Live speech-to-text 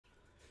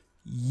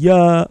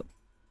Yo,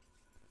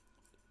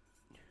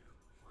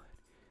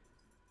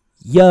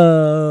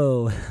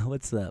 yo,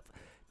 what's up?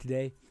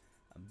 Today,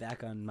 I'm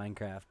back on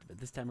Minecraft, but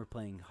this time we're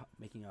playing,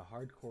 making a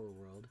hardcore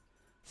world.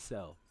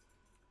 So,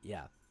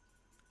 yeah,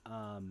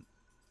 um,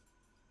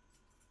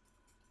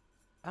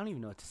 I don't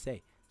even know what to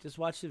say. Just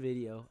watch the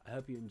video. I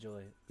hope you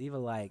enjoy. Leave a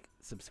like,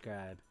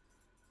 subscribe,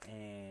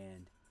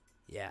 and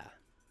yeah.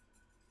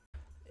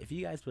 If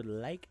you guys would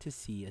like to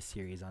see a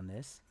series on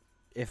this,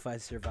 if I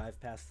survive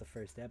past the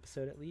first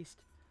episode at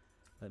least,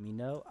 let me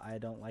know. I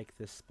don't like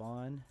this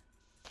spawn.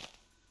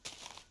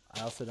 I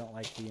also don't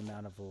like the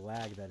amount of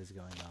lag that is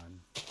going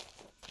on.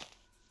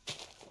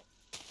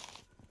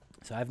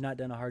 So I've not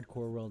done a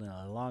hardcore world in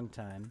a long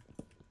time.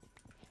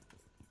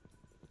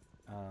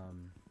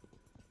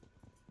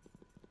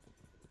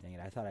 Dang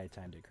it, I thought I had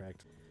timed it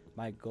correct.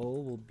 My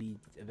goal will be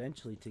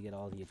eventually to get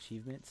all the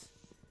achievements.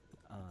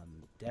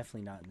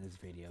 Definitely not in this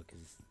video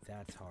because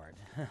that's hard.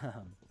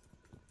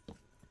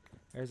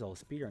 There's a whole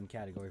speedrun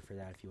category for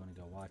that if you want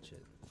to go watch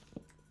it.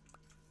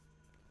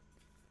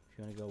 If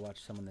you want to go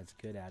watch someone that's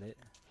good at it,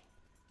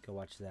 go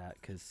watch that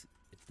because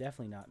it's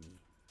definitely not me.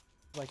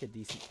 Like a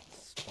decent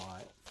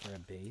spot for a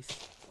base.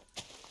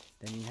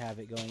 Then you have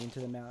it going into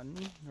the mountain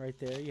right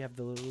there. You have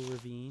the little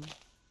ravine.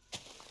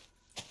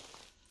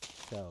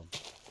 So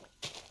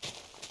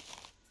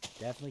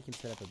definitely can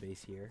set up a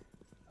base here.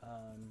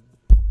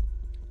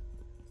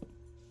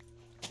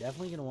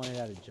 Definitely gonna want it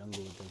out of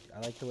jungle wood. I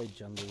like the way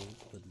jungle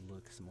wood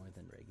looks more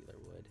than regular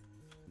wood.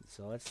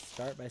 So let's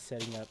start by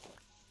setting up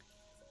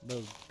a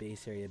little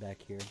base area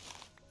back here.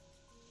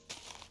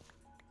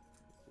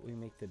 We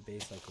make the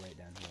base like right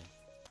down here.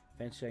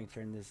 Eventually I can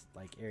turn this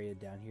like area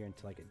down here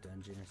into like a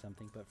dungeon or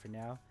something, but for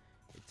now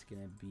it's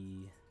gonna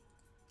be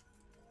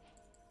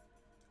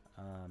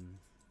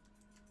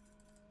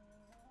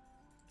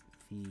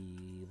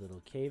the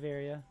little cave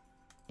area.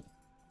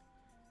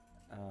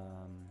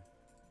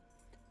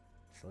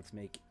 So let's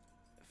make,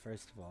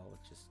 first of all,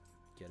 let's just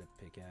get a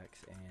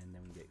pickaxe and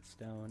then we get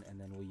stone, and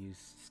then we'll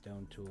use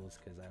stone tools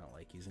because I don't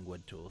like using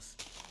wood tools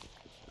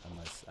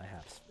unless I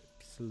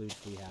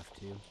absolutely have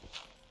to.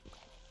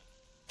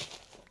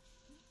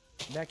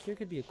 Back here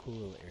could be a cool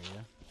little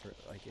area for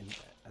like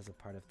as a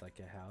part of like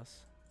a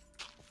house.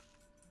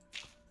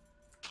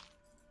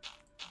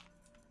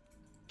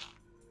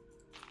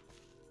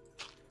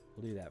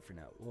 We'll do that for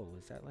now. Whoa,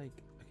 is that like,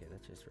 okay,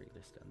 that's just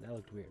regular stone. That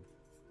looked weird.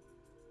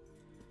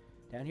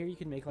 Down here you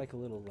can make like a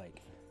little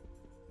like,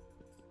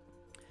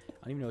 I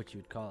don't even know what you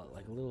would call it,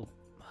 like a little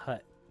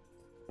hut.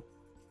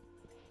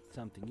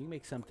 Something. You can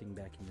make something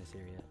back in this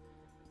area.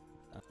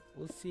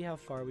 We'll see how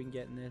far we can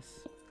get in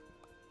this.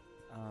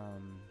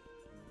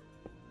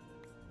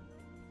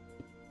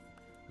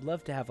 I'd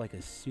love to have like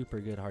a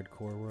super good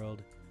hardcore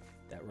world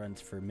that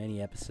runs for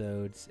many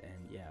episodes,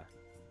 and yeah.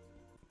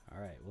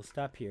 Alright, we'll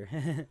stop here.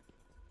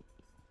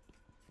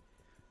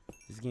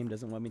 This game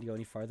doesn't want me to go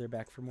any farther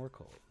back for more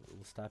coal.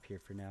 We'll stop here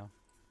for now.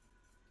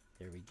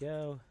 There we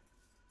go.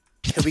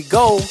 Here we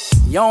go.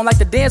 You don't like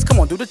to dance? Come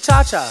on, do the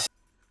cha-cha.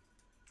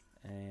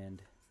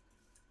 And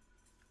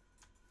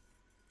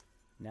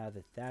now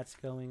that that's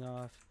going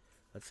off,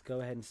 let's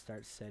go ahead and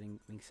start setting.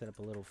 We can set up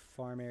a little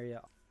farm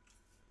area.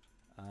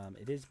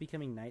 It is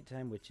becoming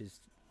nighttime, which is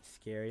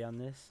scary on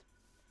this.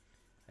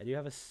 I do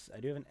have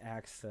an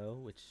axe though,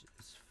 which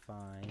is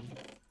fine.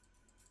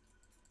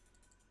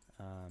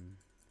 I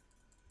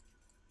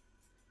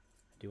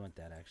do want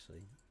that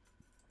actually.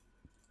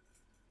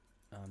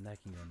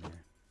 That can go in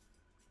there.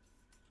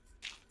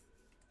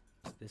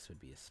 This would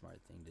be a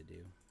smart thing to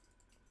do.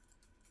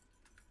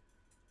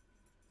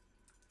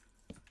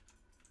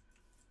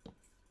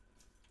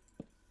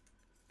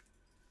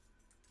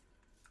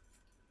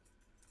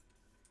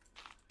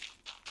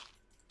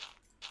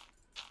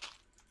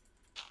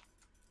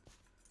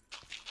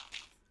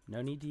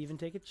 No need to even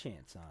take a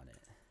chance on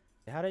it.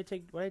 How did I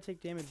take? What did I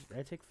take damage? Did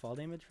I take fall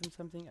damage from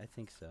something? I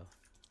think so.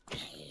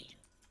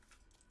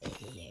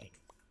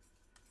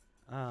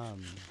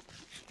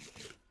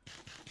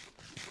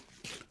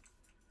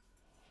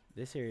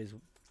 This area is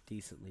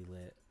decently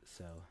lit,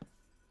 so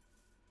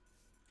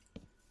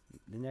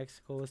the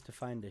next goal is to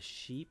find a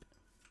sheep.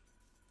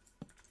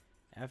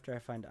 After I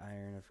find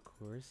iron, of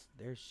course.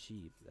 There's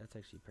sheep. That's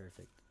actually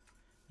perfect.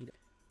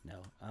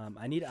 No,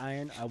 I need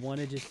iron. I want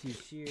to just use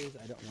shears.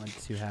 I don't want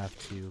to have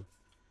to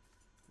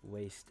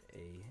waste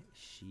a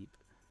sheep.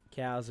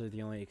 Cows are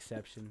the only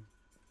exception,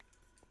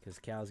 because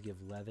cows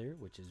give leather,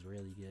 which is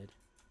really good.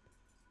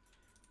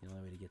 The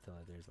only way to get the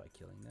leather is by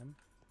killing them.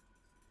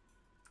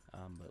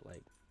 But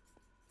like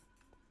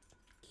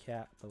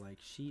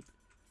sheep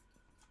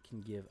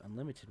can give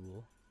unlimited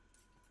wool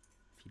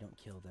if you don't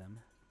kill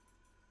them.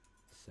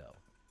 So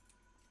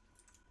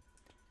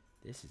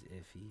this is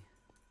iffy.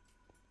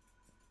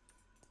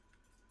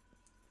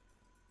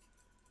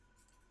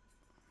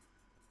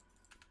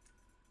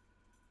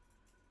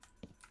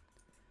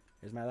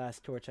 Here's my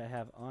last torch I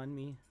have on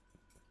me.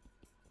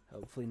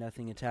 Hopefully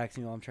nothing attacks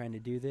me while I'm trying to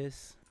do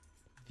this.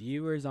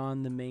 Viewers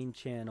on the main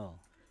channel.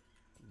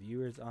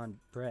 Viewers on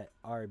Brett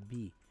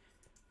RB.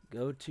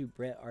 go to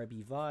Brett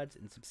RB VODs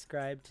and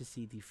subscribe to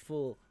see the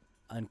full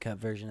uncut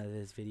version of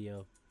this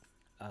video.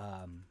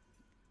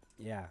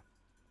 Yeah,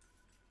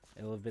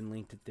 it will have been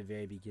linked at the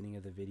very beginning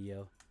of the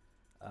video,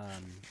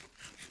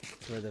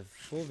 where the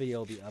full video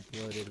will be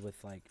uploaded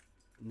with like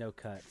no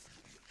cuts.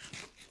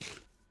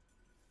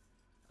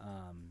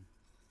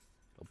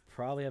 We'll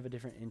probably have a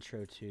different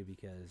intro too,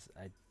 because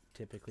I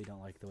typically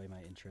don't like the way my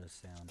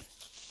intros sound.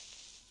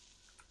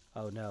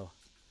 Oh no.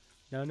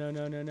 No, no,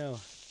 no, no, no.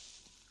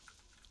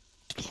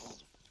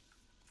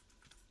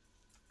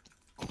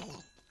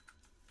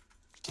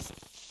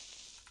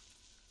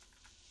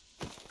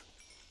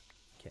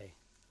 Okay.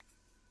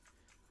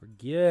 We're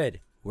good.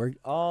 We're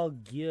all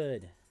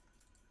good.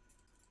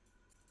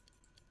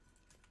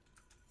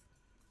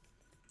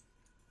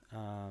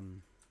 I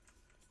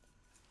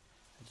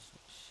just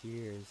want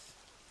shears.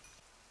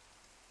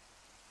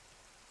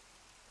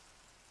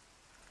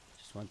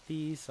 Just want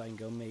these so I can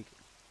go make,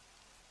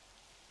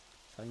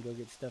 so I can go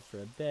get stuff for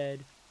a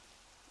bed.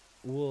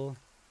 Wool.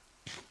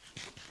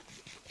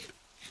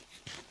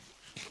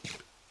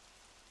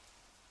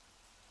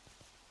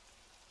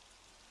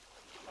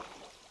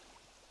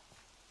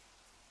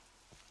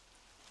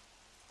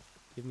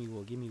 Give me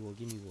wool, give me wool,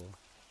 give me wool.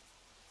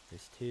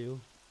 There's 2.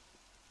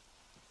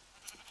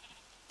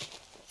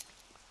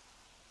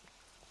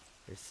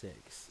 There's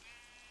 6.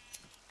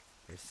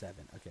 There's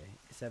 7. Okay,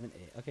 7,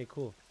 8. Okay,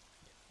 cool.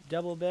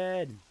 Double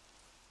bed.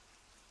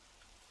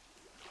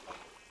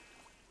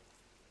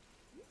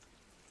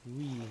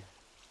 We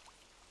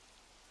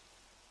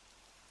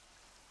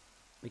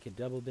make a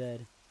double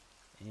bed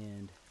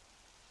and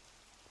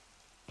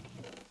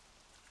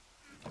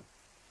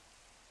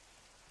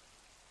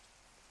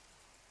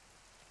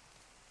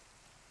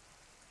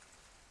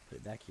put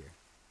it back here.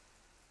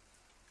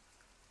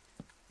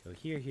 Go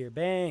here, here,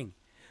 bang!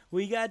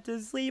 We got to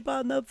sleep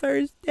on the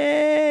first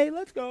day!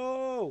 Let's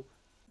go!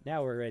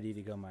 Now we're ready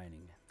to go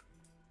mining.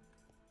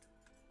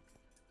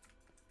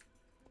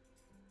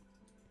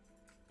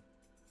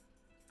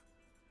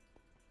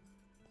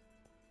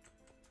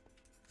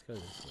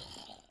 Let's go this way.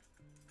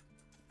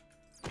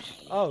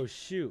 Oh,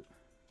 shoot.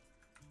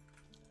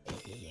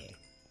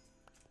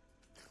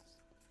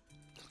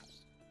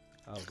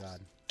 Oh,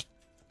 God.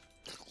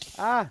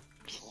 Ah!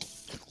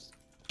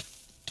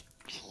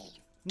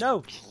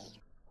 No!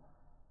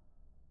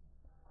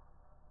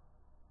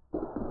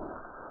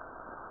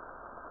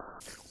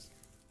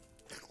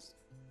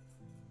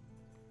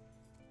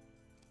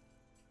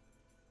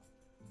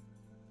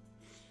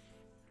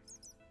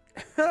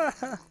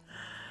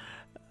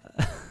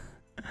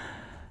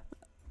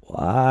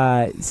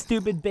 Why?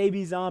 Stupid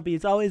baby zombie.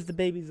 It's always the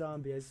baby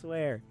zombie, I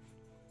swear.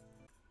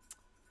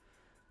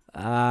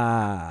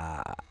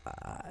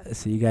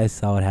 So you guys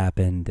saw what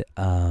happened.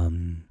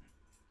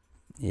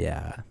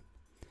 Yeah.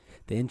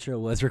 The intro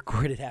was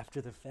recorded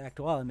after the fact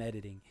while I'm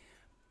editing,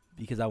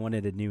 because I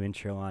wanted a new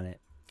intro on it.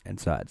 And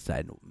so I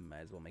decided might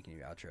as well make a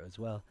new outro as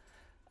well.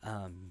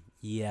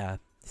 Yeah.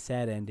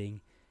 Sad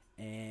ending.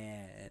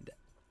 And,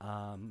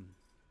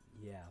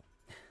 yeah.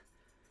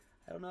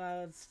 I don't know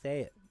how to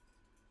say it.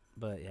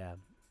 But yeah,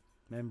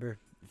 remember,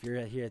 if you're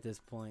here at this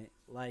point,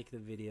 like the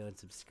video and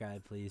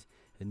subscribe, please.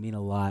 It would mean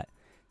a lot.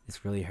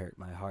 This really hurt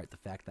my heart, the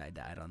fact that I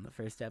died on the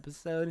first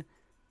episode.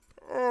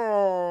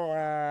 Oh.